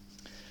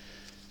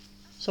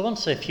So I want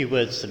to say a few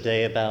words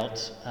today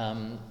about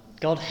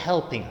God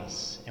helping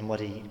us in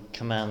what he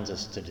commands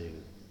us to do.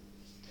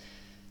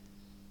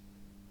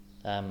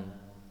 And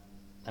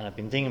I've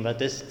been thinking about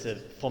this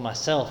for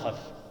myself.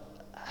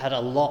 I've had a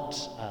lot,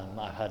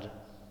 I've had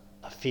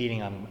a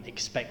feeling I'm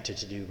expected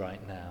to do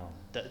right now.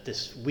 That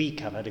this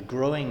week I've had a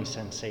growing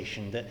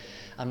sensation that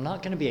I'm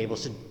not going to be able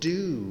to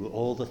do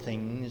all the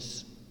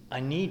things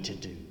I need to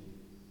do.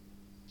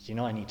 So,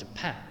 I need to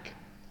pack.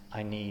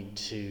 I need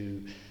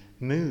to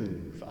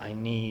move. I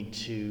need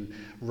to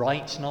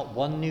write not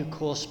one new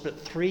course, but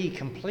 3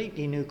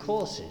 completely new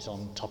courses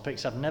on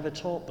topics I've never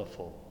taught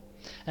before.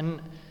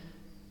 And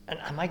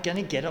am I going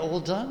to get it all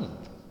done?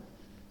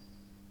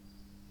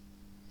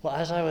 Well,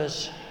 as I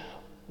was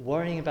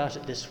worrying about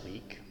it this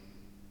week,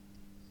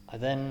 I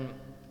then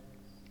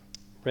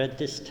read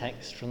this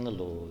text from the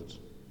Lord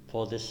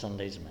for this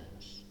Sunday's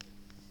Mass.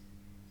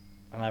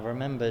 And I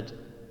remembered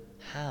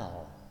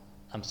how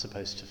I'm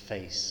supposed to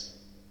face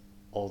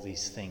all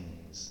these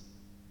things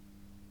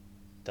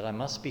that I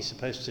must be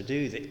supposed to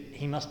do, that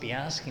he must be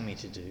asking me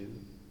to do,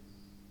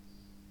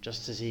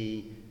 just as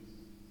he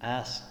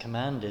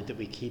commanded that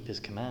we keep his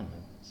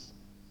commandments.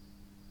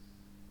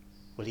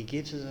 Well, he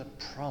gives us a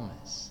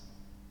promise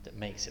that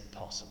makes it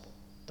possible,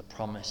 the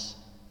promise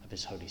of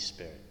his Holy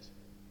Spirit.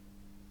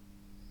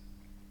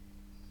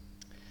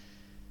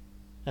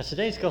 Now,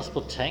 today's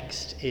Gospel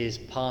text is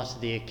part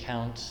of the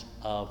account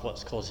of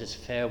what's called his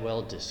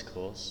farewell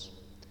discourse.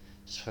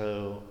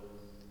 So,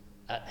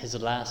 at his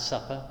Last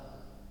Supper,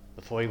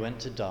 before he went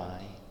to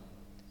die,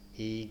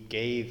 he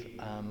gave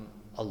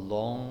a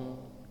long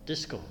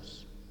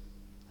discourse.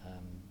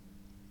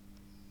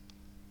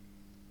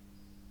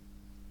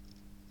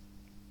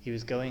 He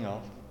was going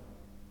off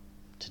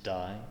to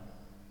die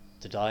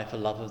for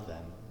love of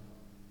them.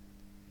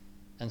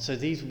 And so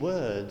these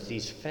words,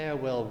 these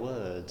farewell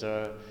words,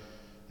 are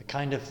a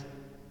kind of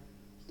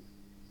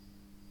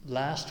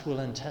last will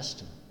and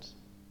testament,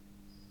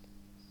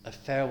 a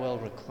farewell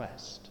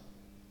request.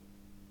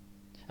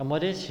 And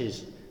what is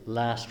his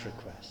last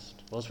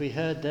request? Well, as we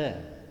heard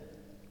there,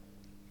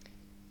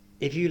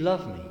 if you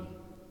love me,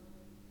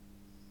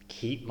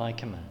 keep my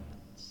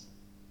commandments.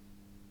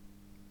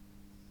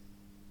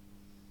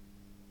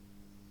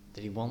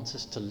 That he wants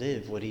us to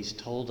live what he's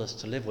told us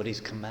to live, what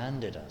he's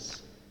commanded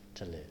us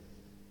to live.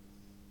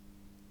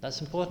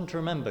 That's important to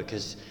remember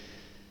because,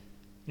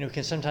 we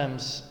can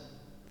sometimes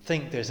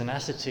think there's an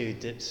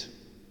attitude that,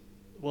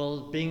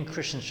 well, being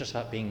Christian is just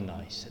about being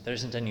nice. There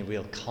isn't any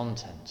real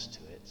content to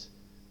it.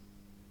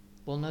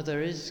 Well, no,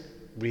 there is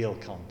real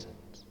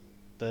content.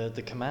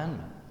 The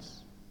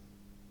commandments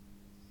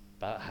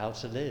about how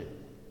to live.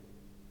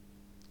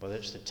 Whether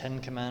it's the 10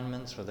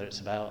 Commandments, whether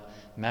it's about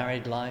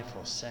married life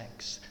or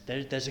sex,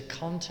 there's a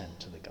content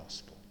to the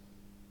gospel.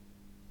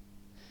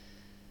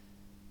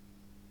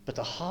 But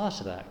the heart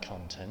of that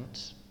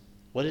content,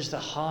 what is the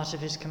heart of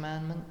his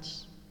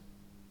commandments?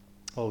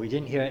 Well, we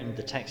didn't hear it in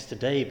the text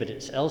today, but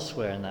it's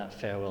elsewhere in that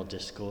farewell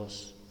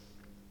discourse.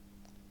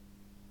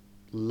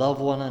 Love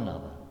one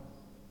another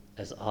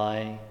as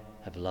I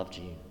have loved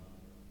you.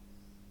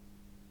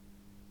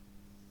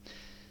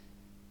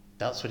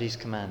 That's what he's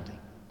commanding.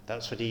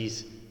 That's what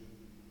he's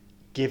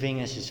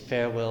giving as his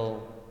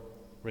farewell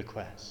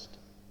request,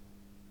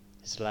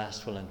 his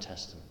last will and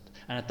testament.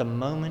 And at the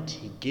moment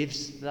he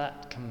gives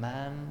that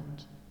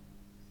command,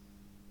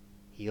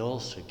 he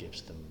also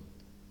gives them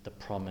the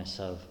promise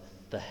of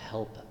the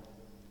helper.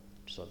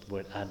 That's what the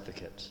word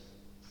advocate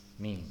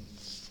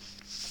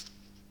means.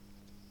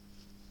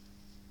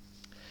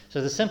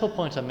 So the simple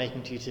point I'm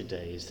making to you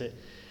today is that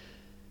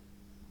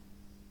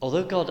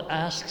although God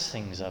asks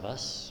things of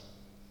us,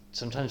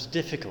 sometimes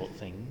difficult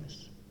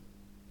things,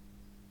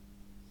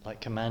 like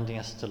commanding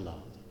us to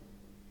love,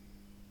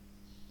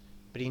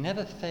 but he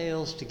never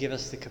fails to give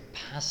us the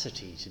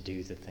capacity to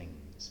do the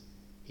things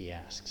he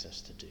asks us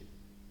to do.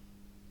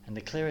 And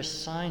the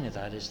clearest sign of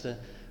that is the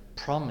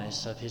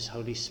promise of his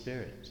Holy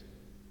Spirit,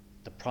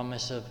 the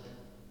promise of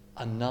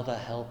another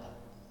helper.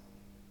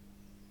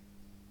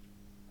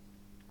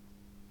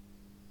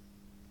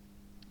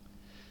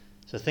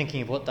 So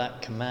thinking of what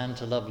that command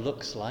to love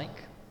looks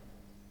like,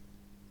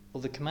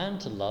 well, the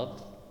command to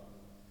love,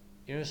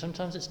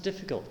 sometimes it's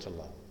difficult to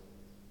love.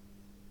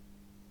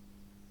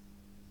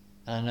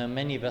 I know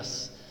many of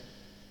us,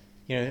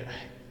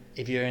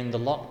 if you're in the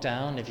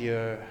lockdown, if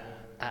you're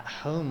at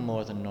home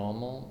more than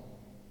normal,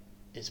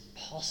 it's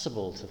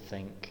possible to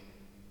think,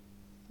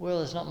 well,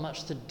 there's not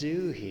much to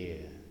do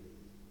here.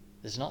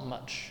 There's not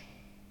much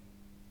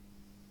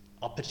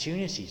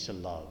opportunity to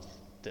love.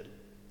 That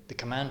the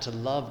command to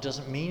love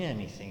doesn't mean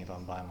anything if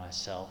I'm by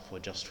myself or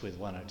just with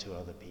 1 or 2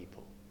 other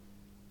people.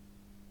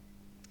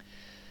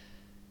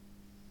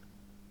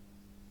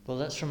 Well,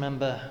 let's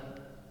remember,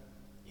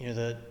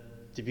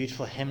 the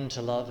beautiful hymn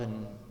to love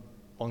in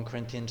 1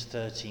 Corinthians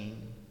 13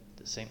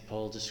 that St.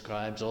 Paul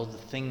describes all the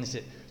things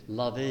that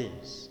love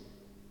is.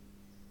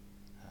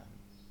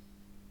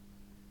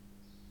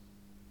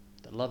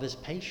 That love is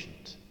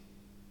patient.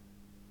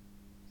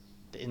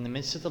 That in the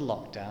midst of the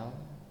lockdown,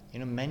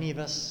 many of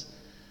us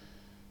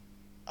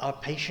our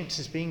patience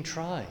is being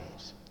tried,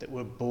 that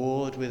we're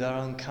bored with our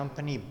own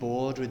company,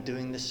 bored with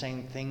doing the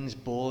same things,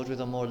 bored with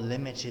a more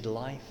limited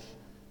life.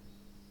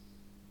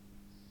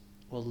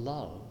 Well,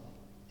 love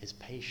is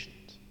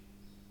patient.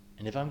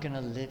 And if I'm going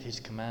to live his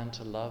command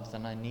to love,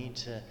 then I need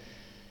to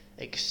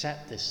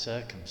accept this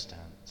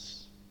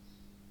circumstance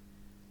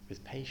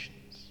with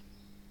patience.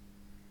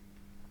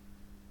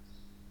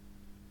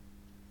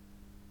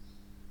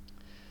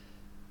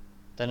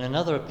 Then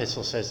another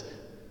epistle says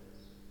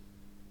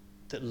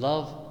that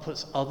love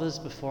puts others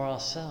before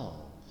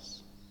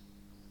ourselves.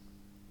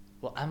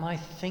 Well, am I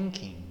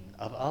thinking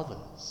of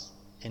others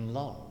in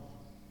love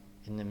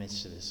in the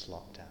midst of this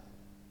lockdown?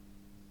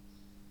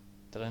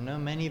 That I know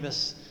many of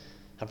us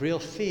have real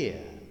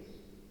fear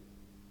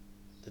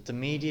that the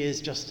media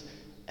is just,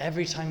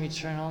 every time you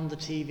turn on the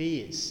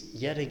TV, it's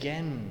yet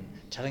again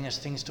telling us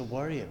things to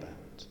worry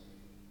about.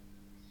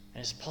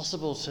 And it's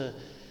possible to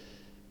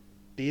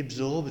be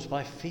absorbed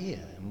by fear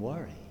and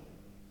worry.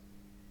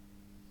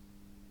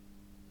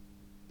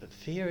 But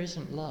fear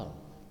isn't love.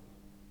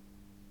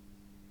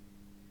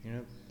 You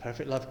know,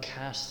 perfect love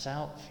casts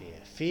out fear.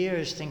 Fear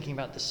is thinking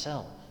about the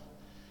self.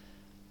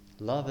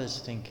 Love is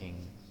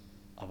thinking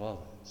of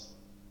others.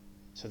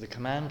 So the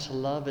command to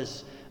love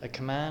is a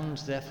command,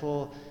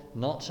 therefore,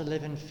 not to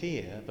live in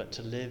fear, but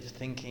to live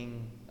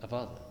thinking of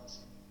others.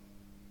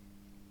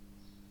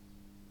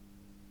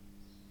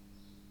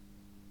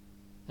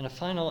 And a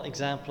final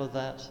example of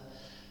that,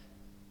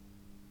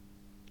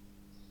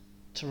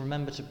 to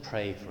remember to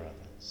pray for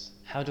others.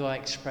 How do I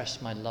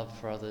express my love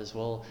for others?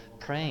 Well,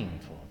 praying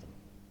for them.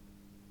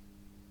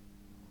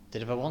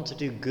 That if I want to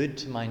do good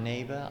to my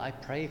neighbour, I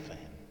pray for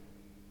him.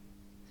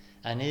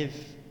 And if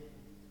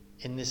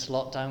in this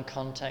lockdown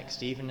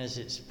context, even as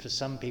it's for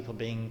some people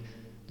being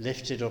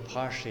lifted or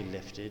partially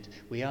lifted,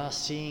 we are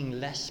seeing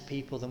less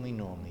people than we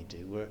normally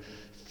do. We're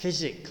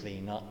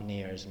physically not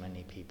near as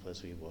many people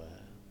as we were.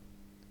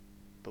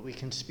 But we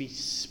can be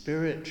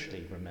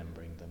spiritually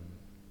remembering them,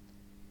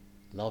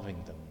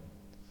 loving them,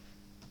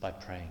 by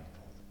praying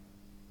for them.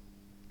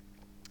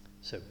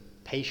 So,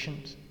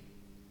 patient,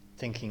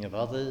 thinking of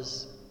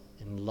others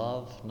in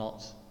love,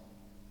 not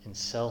in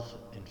self,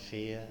 in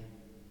fear,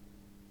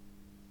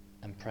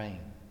 and praying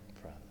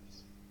for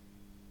others.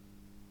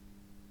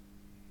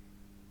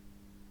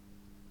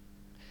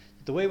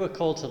 The way we're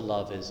called to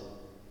love is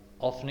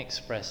often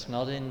expressed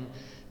not in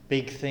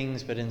big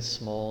things but in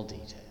small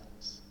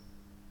details.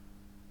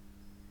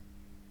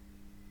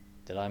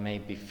 That I may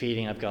be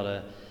feeling I've got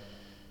a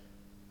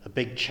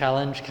big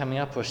challenge coming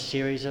up, or a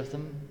series of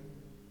them,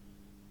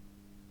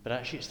 but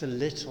actually it's the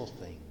little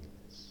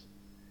things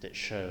that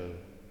show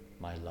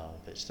my love.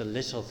 It's the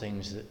little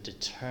things that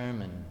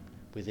determine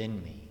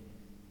within me,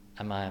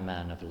 am I a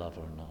man of love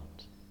or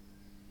not?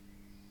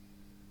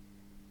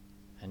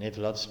 And if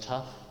love's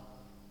tough,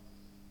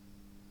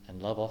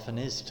 and love often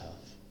is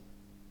tough,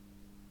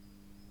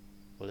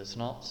 well, it's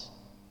not,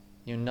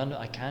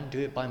 I can't do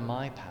it by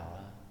my power,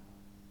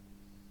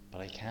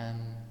 but I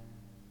can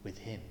with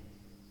him,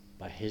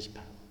 by his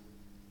power,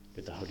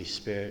 with the Holy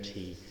Spirit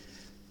he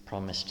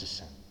promised to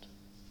send.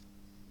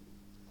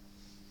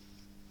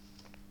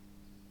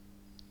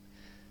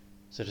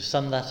 So to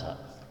sum that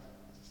up,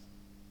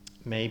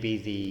 maybe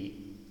the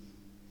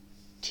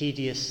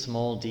tedious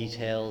small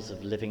details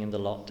of living in the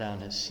lockdown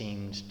has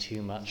seemed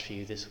too much for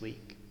you this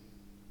week.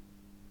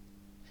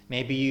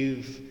 Maybe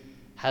you've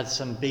had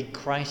some big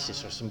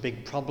crisis or some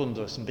big problems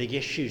or some big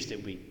issues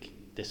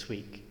this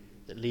week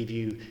that leave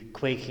you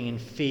quaking in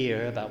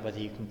fear about whether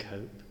you can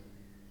cope.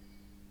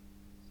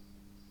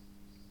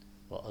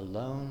 Well,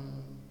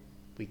 alone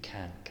we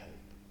can't cope,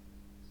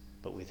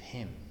 but with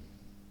him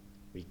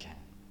we can.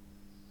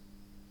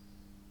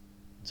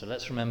 So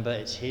let's remember,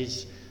 it's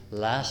his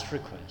last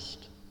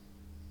request.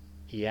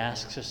 He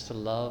asks us to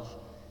love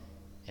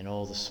in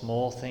all the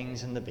small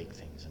things and the big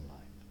things in life.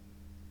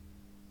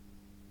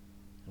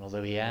 And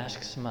although he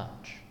asks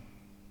much,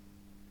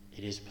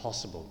 it is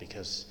possible,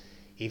 because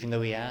even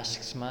though he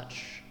asks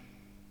much,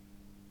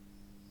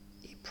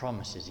 he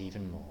promises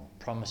even more.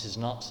 Promises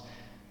not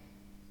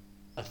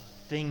a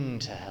thing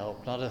to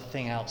help, not a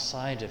thing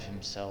outside of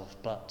himself,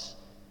 but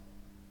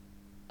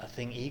a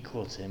thing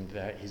equal to him,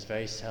 his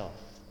very self.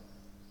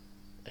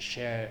 A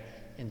share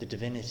in the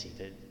divinity,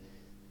 that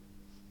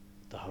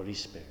the Holy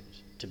Spirit,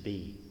 to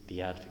be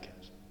the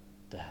advocate,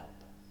 the help.